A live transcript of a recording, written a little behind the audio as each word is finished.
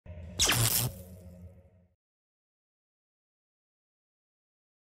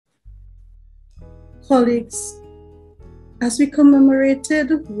Colleagues, as we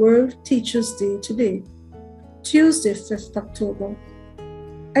commemorated World Teachers' Day today, Tuesday, 5th October,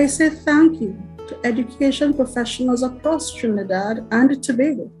 I say thank you to education professionals across Trinidad and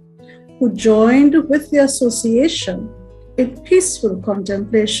Tobago who joined with the association in peaceful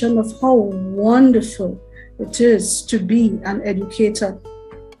contemplation of how wonderful it is to be an educator.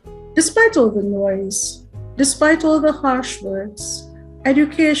 Despite all the noise, despite all the harsh words,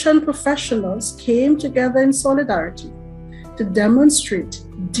 education professionals came together in solidarity to demonstrate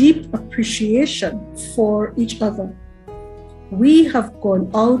deep appreciation for each other. We have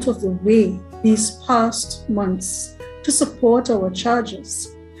gone out of the way these past months to support our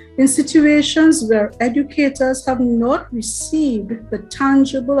charges in situations where educators have not received the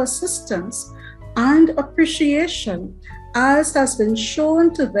tangible assistance and appreciation as has been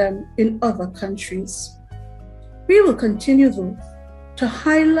shown to them in other countries. We will continue, though, to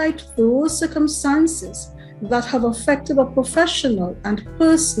highlight those circumstances that have affected our professional and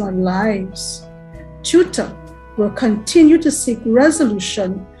personal lives. Tutor will continue to seek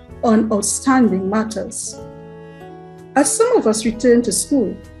resolution on outstanding matters. As some of us return to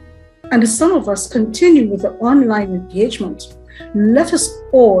school and some of us continue with the online engagement, let us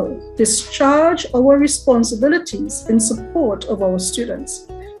all discharge our responsibilities in support of our students.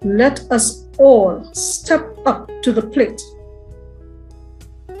 Let us all step up to the plate.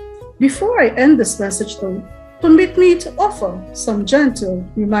 Before I end this message, though, permit me to offer some gentle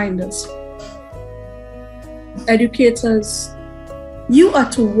reminders. Educators, you are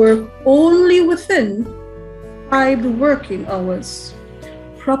to work only within 5 working hours.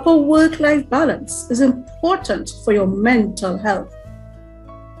 Proper work-life balance is important for your mental health.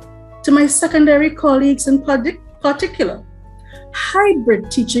 To my secondary colleagues in particular,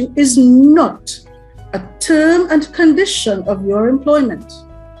 hybrid teaching is not a term and condition of your employment.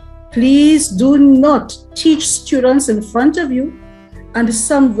 Please do not teach students in front of you and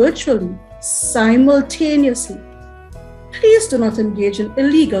some virtually simultaneously. Please do not engage in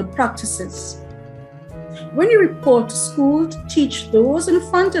illegal practices. When you report to school to teach those in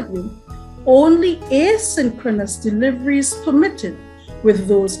front of you, only asynchronous delivery is permitted with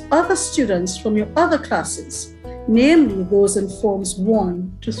those other students from your other classes, namely those in forms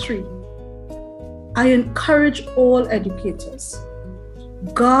 1 to 3. I encourage all educators,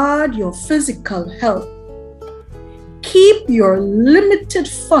 guard your physical health. Keep your limited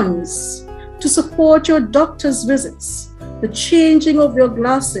funds to support your doctor's visits, the changing of your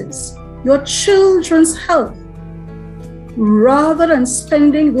glasses, your children's health, rather than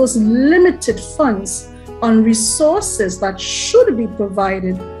spending those limited funds on resources that should be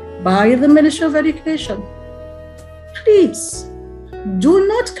provided by the Ministry of Education. Please do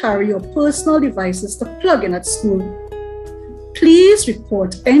not carry your personal devices to plug in at school. Please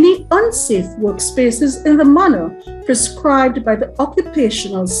report any unsafe workspaces in the manner prescribed by the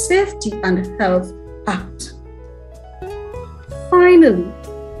Occupational Safety and Health Act. Finally,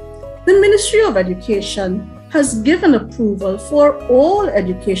 the Ministry of Education has given approval for all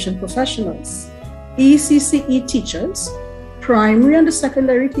education professionals, ECCE teachers, primary and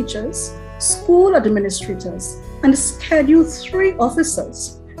secondary teachers, school administrators, and Schedule 3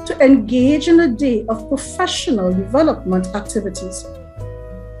 officers to engage in a day of professional development activities.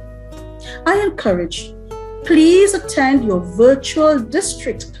 I encourage, please attend your virtual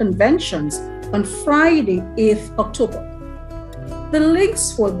district conventions on Friday, 8th October. The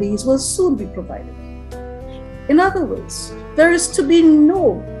links for these will soon be provided. In other words, there is to be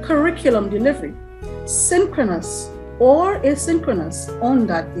no curriculum delivery, synchronous or asynchronous, on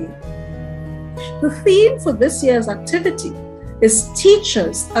that day. The theme for this year's activity is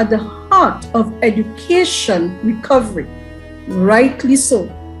Teachers at the Heart of Education Recovery. Rightly so.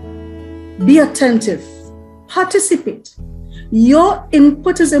 Be attentive. Participate. Your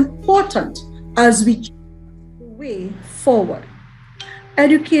input is important as we chart the way forward.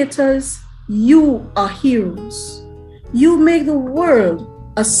 Educators, you are heroes. You make the world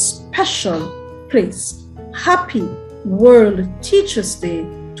a special place. Happy World Teachers' Day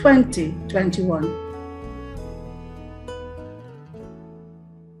 2021.